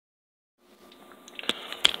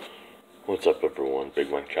What's up, everyone? Big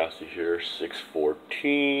Mike Chassis here,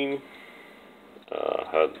 614.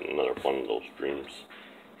 Had another one of those dreams.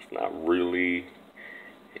 It's not really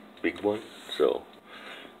a big one, so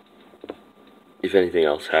if anything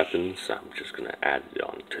else happens, I'm just gonna add it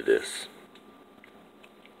on to this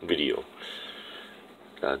video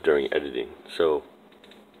during editing. So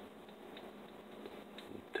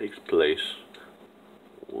it takes place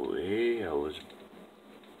way I was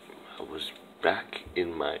back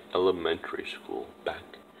in my elementary school,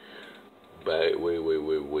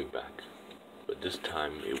 way back. But this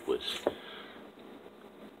time it was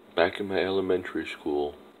back in my elementary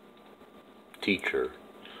school teacher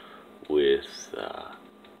with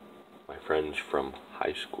my friends from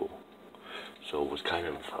high school. So it was kind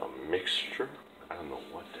of a mixture. I don't know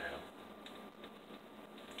what the hell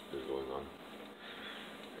is going on.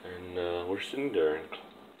 And we're sitting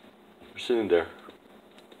there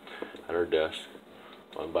at our desk,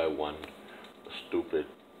 one by one. The stupid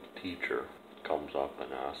teacher comes up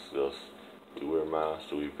and asks us, do we wear masks,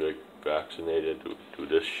 do we get vaccinated, do we do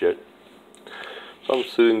this shit? So I'm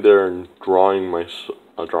sitting there and drawing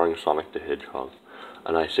Sonic the Hedgehog,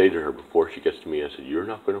 and I say to her before she gets to me, I said, you're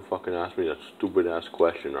not gonna fucking ask me that stupid ass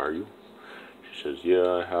question, are you? She says,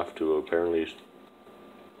 yeah, I have to, apparently it's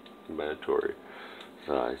mandatory.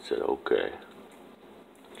 So I said, okay.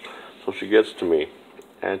 So she gets to me,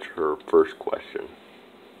 answer her first question.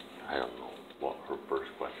 I don't know what her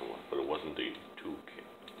first question was, but it wasn't the two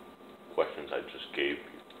questions I just gave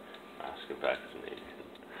you, asking vaccination.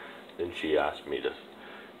 Then she asked me this,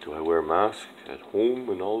 do I wear a mask at home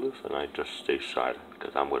and all this? And I just stay silent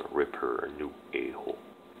because I'm going to rip her a new a-hole.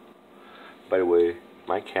 By the way,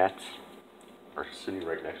 my cats are sitting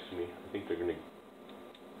right next to me. I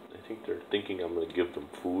think they're thinking I'm going to give them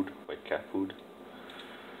food, like cat food.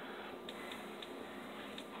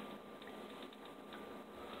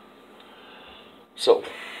 So,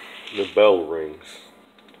 the bell rings,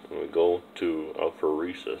 and we go to for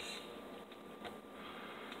recess,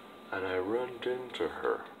 and I run into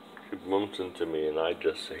her. She bumps into me, and I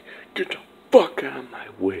just say, get the fuck out of my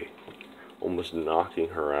way, almost knocking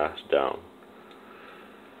her ass down.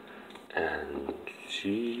 And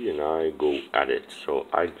she and I go at it, so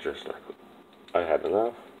I just I had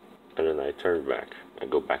enough, and then I turn back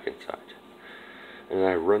and go back inside. And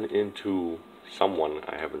I run into someone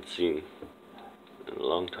I haven't seen in a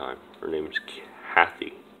long time. Her name's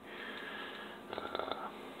Kathy.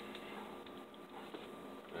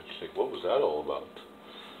 And she's like, what was that all about?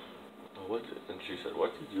 And she said,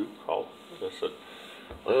 what did you call? And I said,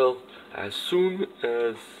 well, as soon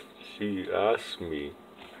as she asked me,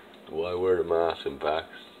 do I wear the mask and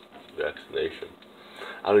vaccination,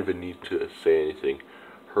 I don't even need to say anything.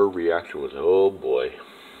 Her reaction was, oh boy.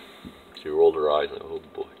 She rolled her eyes and, oh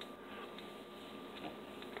boy.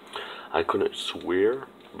 I couldn't swear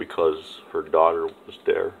because her daughter was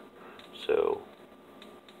there, so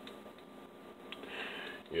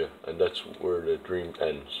yeah, and that's where the dream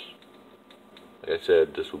ends. Like I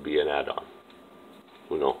said, this will be an add-on.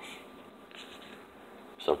 Who knows?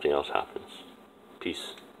 Something else happens.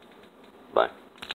 Peace. Bye.